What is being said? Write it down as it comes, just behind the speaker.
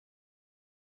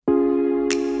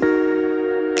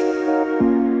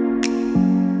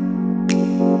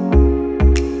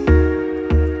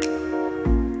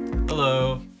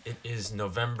is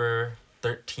November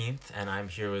 13th, and I'm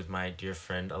here with my dear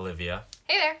friend Olivia.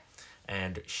 Hey there.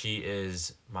 And she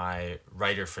is my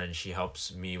writer friend. She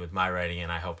helps me with my writing,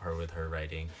 and I help her with her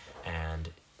writing. And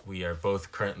we are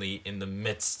both currently in the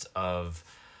midst of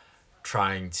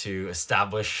trying to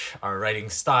establish our writing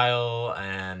style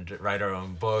and write our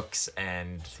own books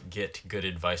and get good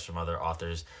advice from other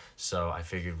authors. So I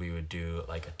figured we would do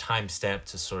like a timestamp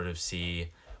to sort of see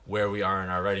where we are in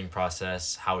our writing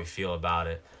process, how we feel about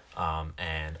it,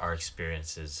 and our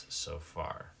experiences so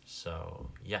far.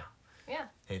 So yeah. Yeah.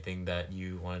 Anything that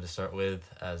you wanted to start with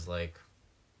as like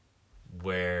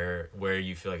where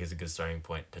you feel like is a good starting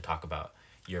point to talk about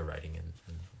your writing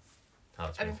and how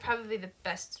it's been? Probably the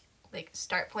best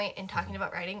start point in talking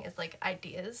about writing is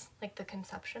ideas, the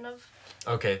conception of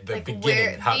the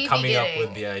beginning, coming up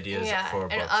with the ideas for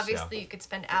books. And obviously you could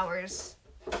spend hours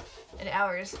and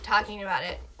hours talking about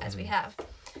it as we have.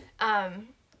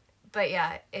 But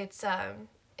yeah, it's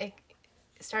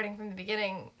starting from the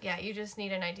beginning, you just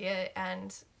need an idea and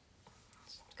just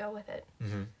go with it.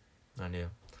 Idea.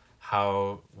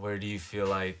 Where do you feel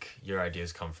like your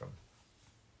ideas come from?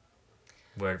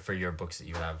 Where for your books that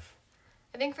you have?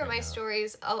 I think for my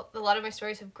stories, a lot of my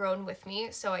stories have grown with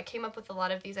me. So I came up with a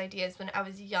lot of these ideas when I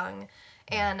was young,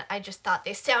 and I just thought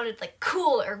they sounded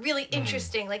cool or really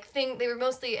interesting. They were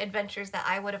mostly adventures that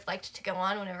I would have liked to go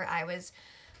on whenever I was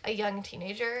a young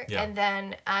teenager. Yeah. And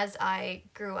then as I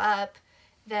grew up,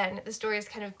 then the stories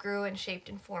kind of grew and shaped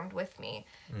and formed with me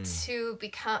to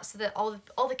become so that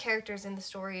all the characters in the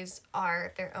stories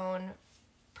are their own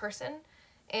person,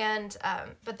 and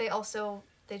but they all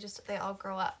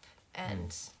grow up,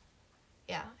 and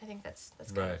I think that's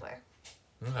kind of where.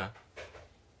 Okay. All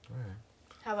right.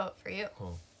 How about for you?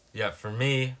 Cool. Yeah, for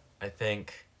me, I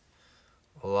think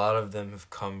a lot of them have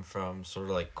come from sort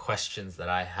of questions that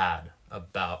I had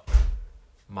about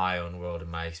my own world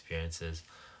and my experiences.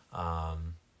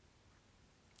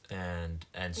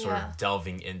 And sort of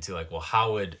delving into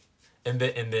how would, and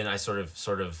then I sort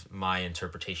of my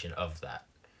interpretation of that,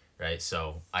 right?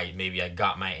 So I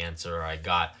got my answer, or I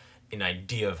got an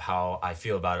idea of how I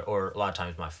feel about it, or a lot of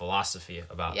times my philosophy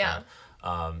about that.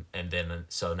 And then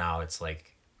so now it's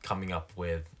coming up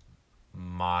with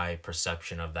my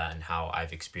perception of that and how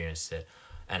I've experienced it,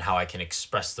 and how I can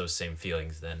express those same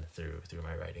feelings then through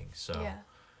my writing. So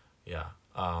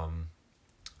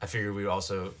I figured we would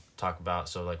also talk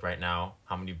about, right now,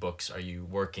 how many books are you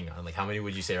working on? How many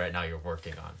would you say right now you're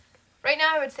working on? Right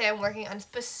now I would say I'm working on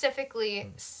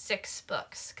specifically 6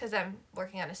 books, because I'm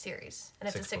working on a series, and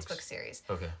it's a 6-book series.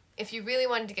 Okay. If you really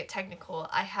wanted to get technical,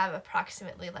 I have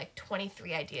approximately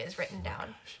 23 ideas written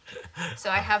down.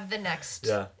 So I have the next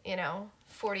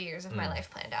 40 years of my life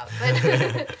planned out.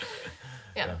 But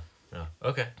yeah.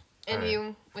 Okay. And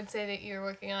you would say that you're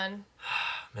working on?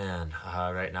 Man,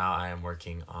 right now I am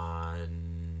working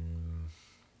on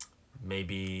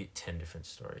maybe 10 different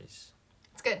stories.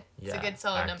 It's good. It's a good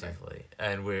solid actively.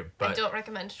 Number. I don't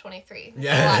recommend 23.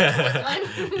 Yeah. A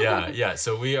lot to work on.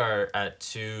 So we are at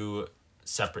 2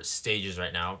 separate stages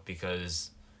right now,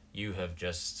 because you have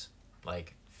just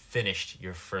finished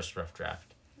your first rough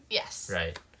draft. Yes.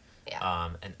 Right. Yeah.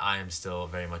 And I am still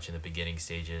very much in the beginning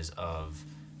stages of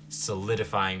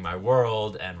solidifying my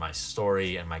world and my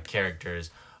story and my characters.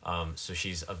 So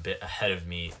she's a bit ahead of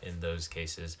me in those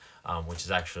cases, which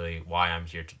is actually why I'm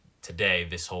here today.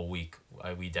 This whole week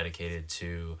we dedicated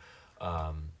to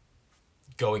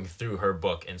going through her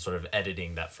book and sort of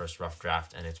editing that first rough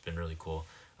draft, and it's been really cool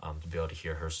to be able to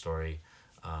hear her story,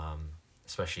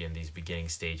 especially in these beginning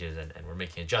stages, and we're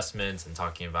making adjustments and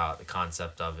talking about the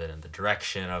concept of it and the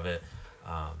direction of it.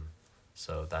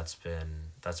 So that's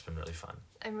been really fun.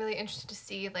 I'm really interested to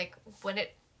see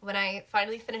when I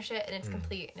finally finish it and it's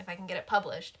complete, and if I can get it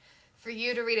published, for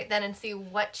you to read it then and see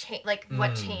what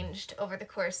changed over the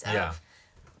course of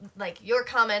your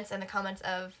comments and the comments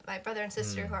of my brother and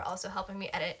sister who are also helping me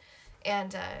edit,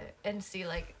 and see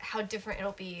how different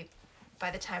it'll be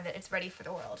by the time that it's ready for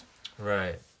the world.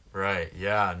 Right.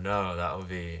 Yeah. No, that would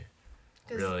be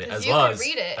really, as well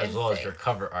as your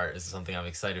cover art is something I'm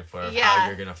excited for. How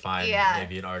you're gonna find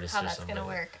maybe an artist how or that's something. Gonna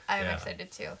work. I'm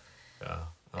excited too. Yeah.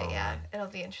 But it'll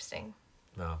be interesting.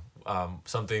 No.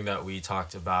 Something that we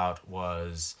talked about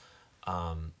was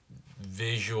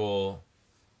visual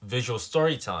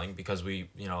storytelling, because we,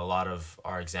 a lot of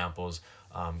our examples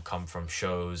come from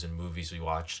shows and movies we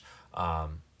watched.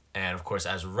 And of course,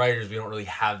 as writers, we don't really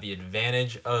have the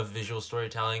advantage of visual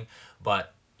storytelling,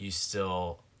 but there's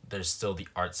still the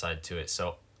art side to it.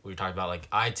 So we talked about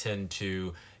I tend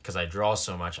to, because I draw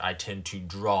so much, I tend to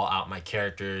draw out my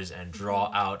characters and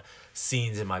draw out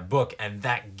scenes in my book, and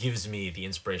that gives me the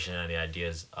inspiration and the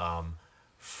ideas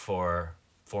for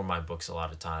my books a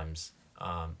lot of times,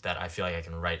 that I feel like I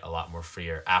can write a lot more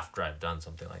freer after I've done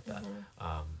something like that.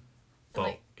 But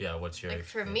like, yeah, what's your like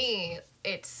for experience? me,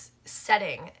 it's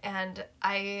setting, and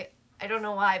I don't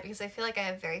know why, because I feel like I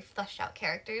have very fleshed out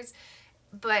characters,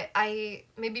 but I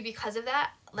maybe because of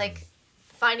that, like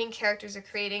finding characters or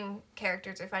creating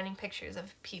characters or finding pictures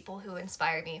of people who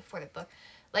inspire me for the book,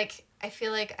 like I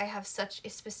feel like I have such a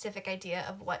specific idea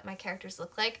of what my characters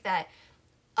look like that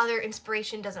other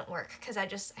inspiration doesn't work, because I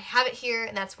have it here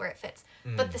and that's where it fits.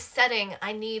 But the setting,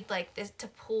 I need like this to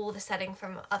pull the setting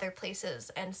from other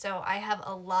places, and so I have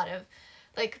a lot of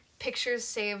like pictures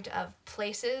saved of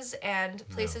places and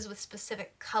places with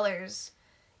specific colors,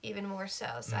 even more so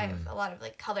I have a lot of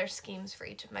like color schemes for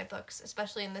each of my books,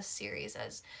 especially in this series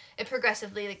as it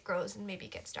progressively like grows and maybe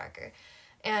gets darker.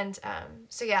 And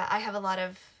so yeah, I have a lot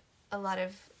of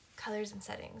colors and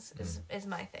settings is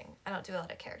my thing. I don't do a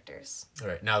lot of characters. All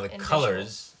right. Now the and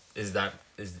colors,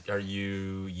 are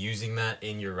you using that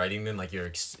in your writing then? Like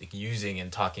you're using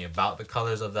and talking about the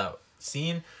colors of that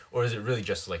scene, or is it really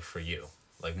just like for you,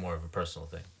 like more of a personal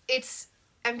thing?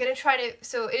 I'm gonna try to.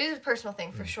 So it is a personal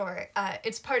thing for sure.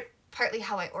 It's partly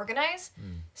how I organize.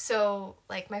 So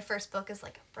like my first book is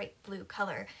like a bright blue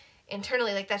color.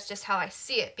 Internally, like that's just how I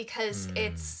see it, because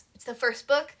it's the first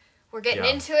book. We're getting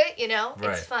into it, you know.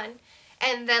 Right. It's fun.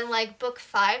 And then like book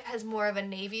 5 has more of a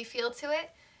navy feel to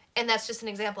it, and that's just an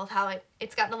example of how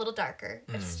it's gotten a little darker.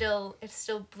 It's still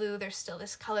blue. There's still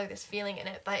this color, this feeling in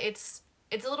it, but it's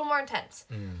a little more intense.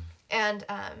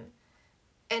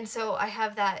 And so I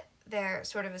have that there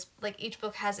sort of as like each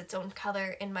book has its own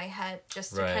color in my head,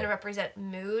 just to kind of represent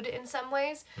mood in some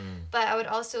ways. But I would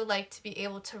also like to be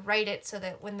able to write it so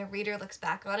that when the reader looks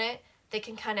back on it, they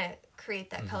can kind of create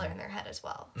that color in their head as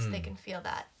well, so they can feel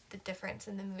the difference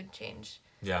in the mood change.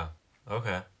 Yeah.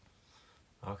 Okay.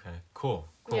 Cool.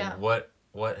 Yeah.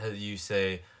 What have you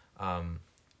say?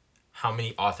 How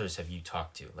many authors have you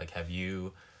talked to? Like, have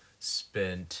you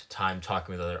spent time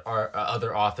talking with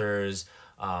other authors,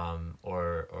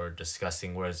 or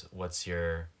discussing what's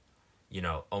your,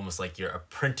 almost like your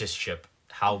apprenticeship?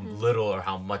 How little or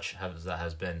how much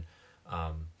has been,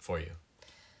 for you?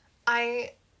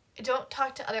 I don't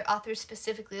talk to other authors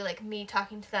specifically, like me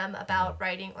talking to them about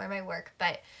writing or my work,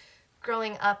 but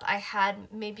growing up I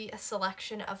had maybe a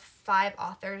selection of 5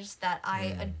 authors that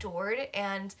I adored,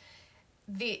 and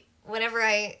whenever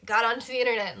I got onto the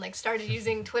internet and like started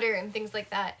using Twitter and things like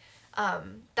that,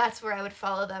 that's where I would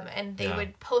follow them, and they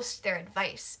would post their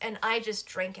advice, and I just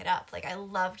drank it up. Like I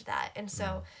loved that. And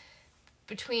so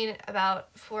between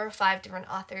about 4 or 5 different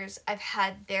authors, I've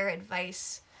had their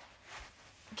advice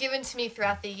given to me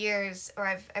throughout the years, or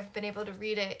I've been able to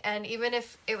read it. And even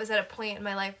if it was at a point in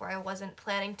my life where I wasn't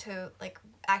planning to like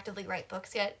actively write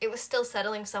books yet, it was still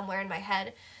settling somewhere in my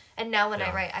head. And now when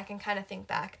I write, I can kind of think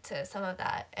back to some of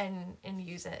that and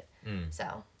use it.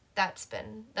 So that's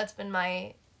been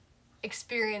my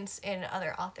experience in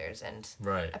other authors and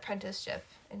apprenticeship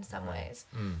in some ways.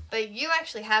 But you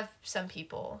actually have some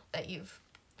people that you've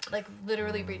like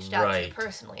literally reached out to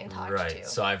personally and talked to.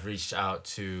 So I've reached out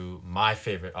to my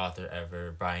favorite author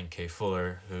ever, Brian K.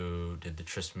 Fuller, who did the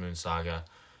Tris Moon saga.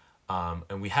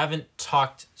 And we haven't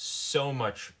talked so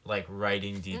much like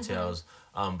writing details,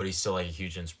 but he's still like a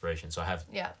huge inspiration. So I have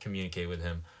communicated with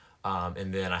him.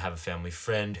 And then I have a family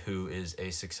friend who is a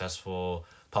successful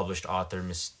published author,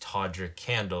 Miss Tawdra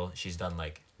Candle. She's done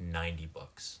like 90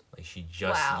 books. Like she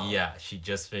just she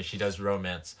just finished. She does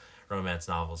romance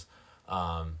novels.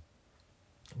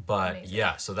 But amazing.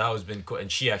 So that was been cool,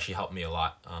 and she actually helped me a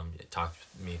lot. It talked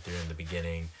me through in the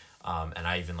beginning, and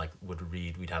I even like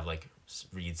we'd have like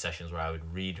read sessions where I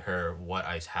would read her what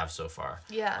I have so far.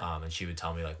 And she would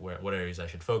tell me like what areas I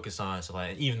should focus on and stuff like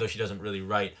that. And even though she doesn't really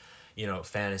write,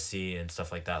 fantasy and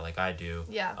stuff like that like I do,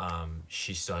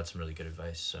 she still had some really good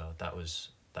advice. So that was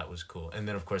cool. And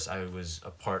then of course I was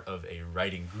a part of a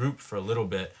writing group for a little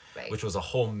bit, which was a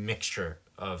whole mixture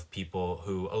of people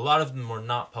who, a lot of them were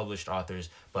not published authors,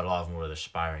 but a lot of them were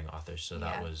aspiring authors. So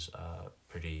that was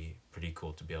pretty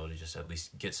cool to be able to just at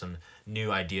least get some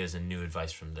new ideas and new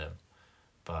advice from them.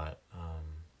 But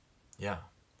so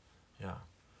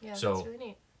that's really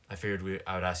neat. I figured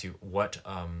I would ask you what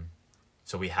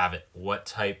so we have it. What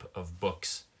type of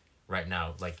books right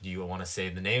now? Like, do you want to say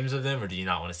the names of them, or do you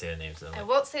not want to say the names of them? I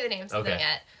won't say the names of them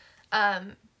yet.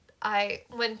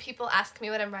 When people ask me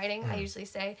what I'm writing, I usually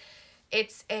say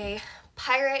it's a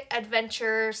pirate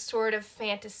adventure sort of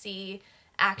fantasy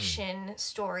action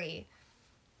story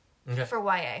for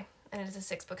YA, and it's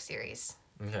a 6-book series.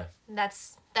 Okay. And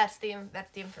that's the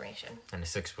information. And a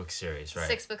 6-book series, right?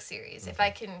 6-book series. If I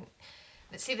can,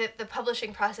 see that the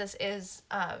publishing process is,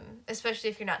 especially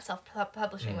if you're not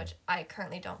self-publishing, which I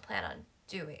currently don't plan on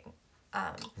doing,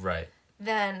 right.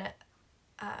 then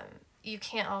you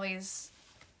can't always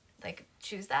like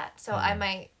choose that. So I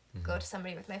might go to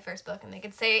somebody with my first book and they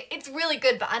could say, it's really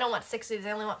good, but I don't want 6 of these,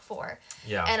 I only want 4.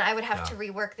 Yeah. And I would have to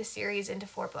rework the series into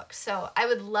 4 books. So I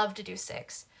would love to do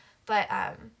 6, but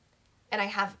and I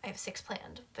have 6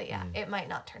 planned, but it might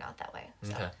not turn out that way.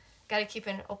 So got to keep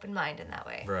an open mind in that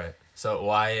way. Right. So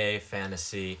YA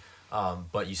fantasy,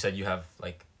 but you said you have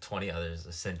like 20 others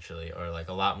essentially, or like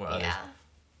a lot more others.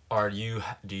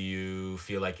 Do you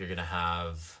feel like you're gonna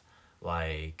have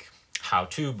like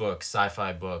how-to books,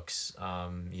 sci-fi books,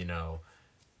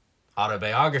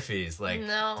 autobiographies, like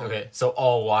no. Okay, so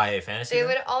all YA fantasy? They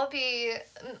would all be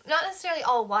not necessarily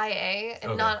all YA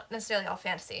and not necessarily all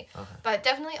fantasy, but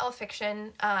definitely all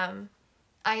fiction.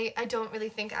 I don't really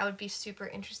think I would be super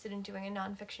interested in doing a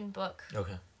nonfiction book.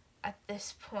 At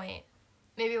this point.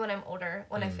 Maybe when I'm older,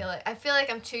 when I feel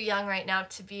like I'm too young right now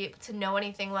to be able to know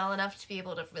anything well enough to be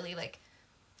able to really like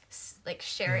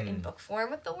share it in book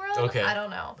form with the world. I don't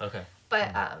know.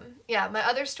 But my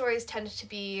other stories tend to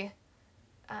be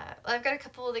I've got a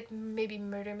couple like maybe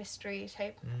murder mystery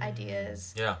type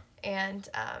ideas. And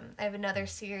I have another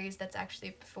series that's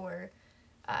actually for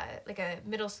like a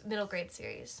middle grade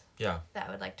series. That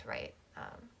I would like to write.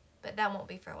 But that won't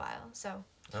be for a while. So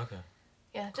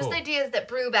yeah, just ideas that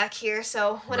brew back here.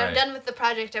 So when I'm done with the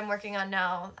project I'm working on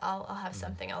now, I'll have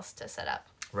something else to set up.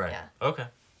 Right. Yeah. Okay.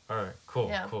 All right.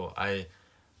 Cool. Cool. I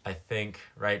think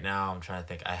right now I'm trying to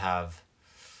think. I have.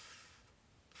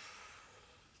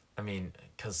 I mean,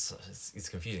 because it's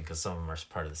confusing because some of them are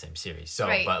part of the same series. So,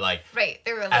 but like,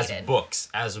 they're related.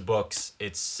 As books,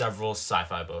 it's several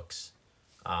sci-fi books.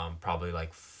 Probably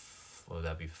like, what would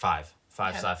that be? 5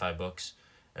 sci-fi books,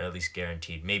 at least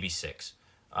guaranteed. Maybe 6.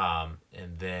 And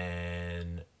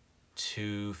then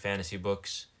 2 fantasy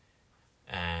books,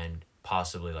 and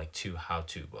possibly like 2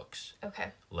 how-to books.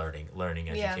 Learning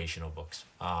educational books.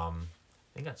 I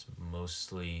think that's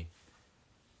mostly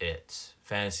it.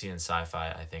 Fantasy and sci-fi,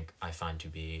 I think I find to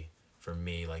be, for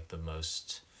me, like the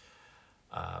most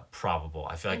probable.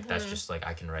 I feel like that's just like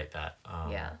I can write that.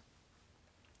 I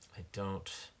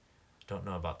don't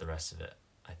know about the rest of it.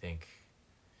 I think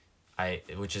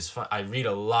which is fun. I read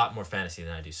a lot more fantasy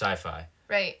than I do sci-fi.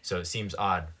 So it seems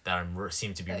odd that I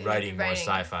seem to be writing more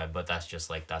sci-fi, but that's just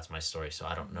like, that's my story. So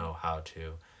I don't know how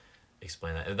to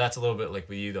explain that. That's a little bit like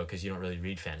with you though, because you don't really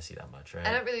read fantasy that much, right?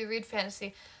 I don't really read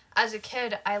fantasy. As a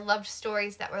kid, I loved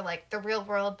stories that were like the real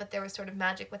world, but there was sort of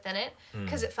magic within it,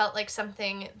 because it felt like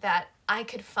something that I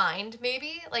could find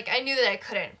maybe. Like I knew that I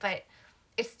couldn't, but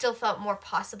it still felt more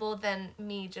possible than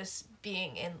me just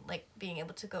being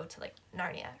able to go to like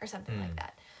Narnia or something like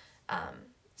that.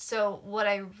 So what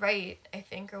I write, I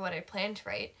think, or what I plan to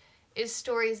write, is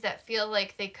stories that feel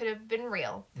like they could have been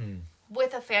real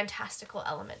with a fantastical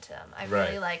element to them. I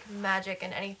really like magic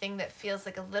and anything that feels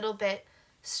like a little bit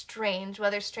strange,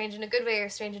 whether strange in a good way or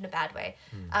strange in a bad way.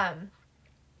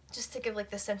 Just to give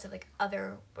like the sense of like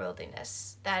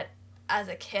otherworldliness that as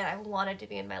a kid I wanted to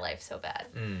be in my life so bad.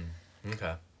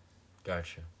 Okay.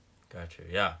 Gotcha.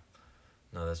 Yeah.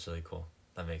 No, that's really cool.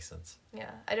 That makes sense. Yeah.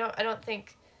 I don't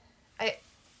think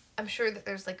I'm sure that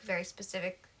there's like very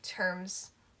specific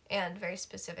terms and very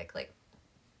specific like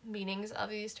meanings of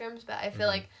these terms, but I feel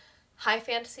like high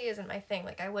fantasy isn't my thing.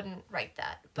 Like I wouldn't write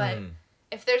that. But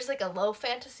if there's like a low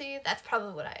fantasy, that's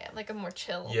probably what I am. Like a more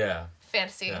chill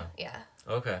fantasy. Yeah.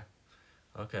 Okay.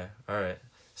 All right.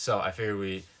 So I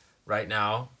figure right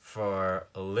now for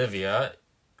Olivia,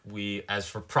 as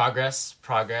for progress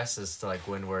is to like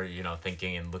when we're,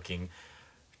 thinking and looking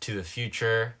to the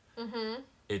future.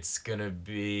 It's gonna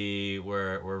be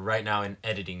we're right now in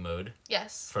editing mode.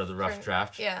 Yes. For the rough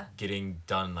draft. Yeah. Getting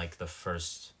done like the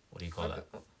first, what do you call that?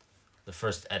 The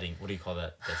first editing. What do you call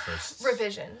that? The first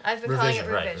revision. I've been calling it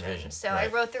revision. Right, revision. So I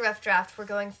wrote the rough draft. We're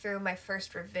going through my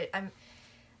first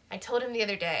I told him the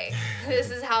other day, this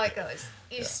is how it goes.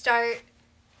 You start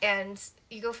and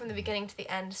you go from the beginning to the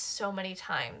end so many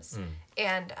times.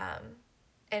 And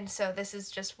so this is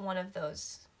just one of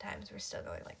those times we're still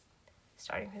going like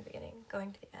starting from the beginning,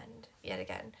 going to the end yet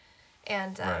again.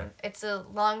 And it's a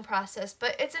long process,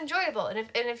 but it's enjoyable. And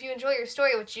if you enjoy your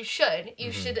story, which you should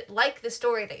like the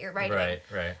story that you're writing.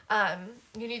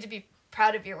 You need to be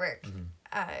proud of your work.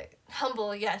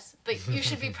 Humble, yes, but you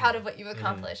should be proud of what you've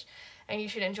accomplished, and you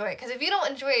should enjoy it. Because if you don't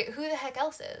enjoy it, who the heck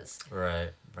else is? Right.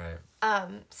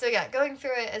 So yeah, going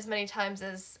through it as many times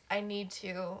as I need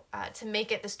to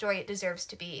make it the story it deserves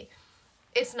to be.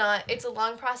 It's a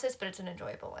long process, but it's an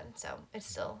enjoyable one. So it's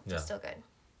still good.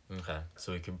 Okay,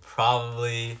 so we can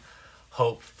probably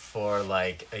hope for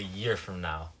like a year from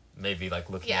now? Maybe like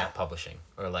looking Yeah. at publishing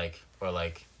or like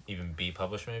even be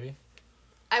published maybe?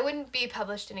 I wouldn't be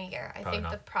published in a year. I Probably think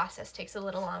not. the process takes a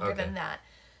little longer Okay. than that.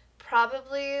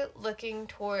 Probably looking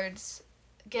towards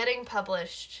getting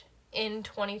published in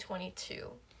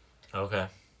 2022. Okay.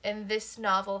 And this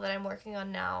novel that I'm working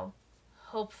on now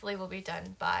hopefully will be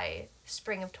done by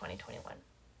spring of 2021.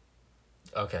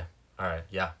 Okay. All right.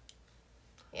 Yeah.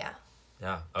 Yeah.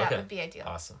 Yeah. Okay. That would be ideal.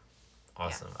 Awesome. All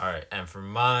right. And for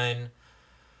mine,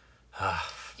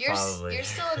 probably. You're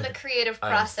still in the creative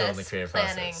I'm process. still in the creative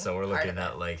planning process. So we're part looking of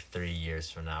at it. like 3 years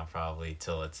from now, probably,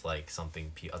 till it's like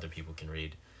something other people can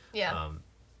read. Yeah.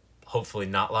 Hopefully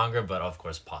not longer, but of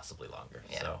course possibly longer.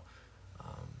 Yeah. So,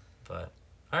 but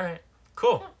all right,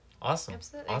 cool, awesome,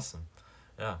 Absolutely. awesome.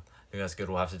 Yeah, I think that's good.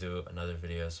 We'll have to do another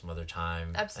video some other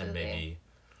time. Absolutely. And maybe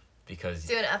because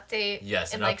Do an update.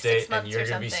 yes, in an like update, 6 months and you're or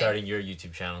gonna be something. starting your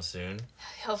YouTube channel soon.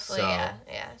 Hopefully, So-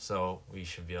 yeah. So we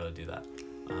should be able to do that.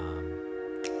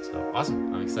 So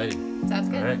awesome. I'm excited. Sounds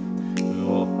good. All right. We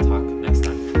will talk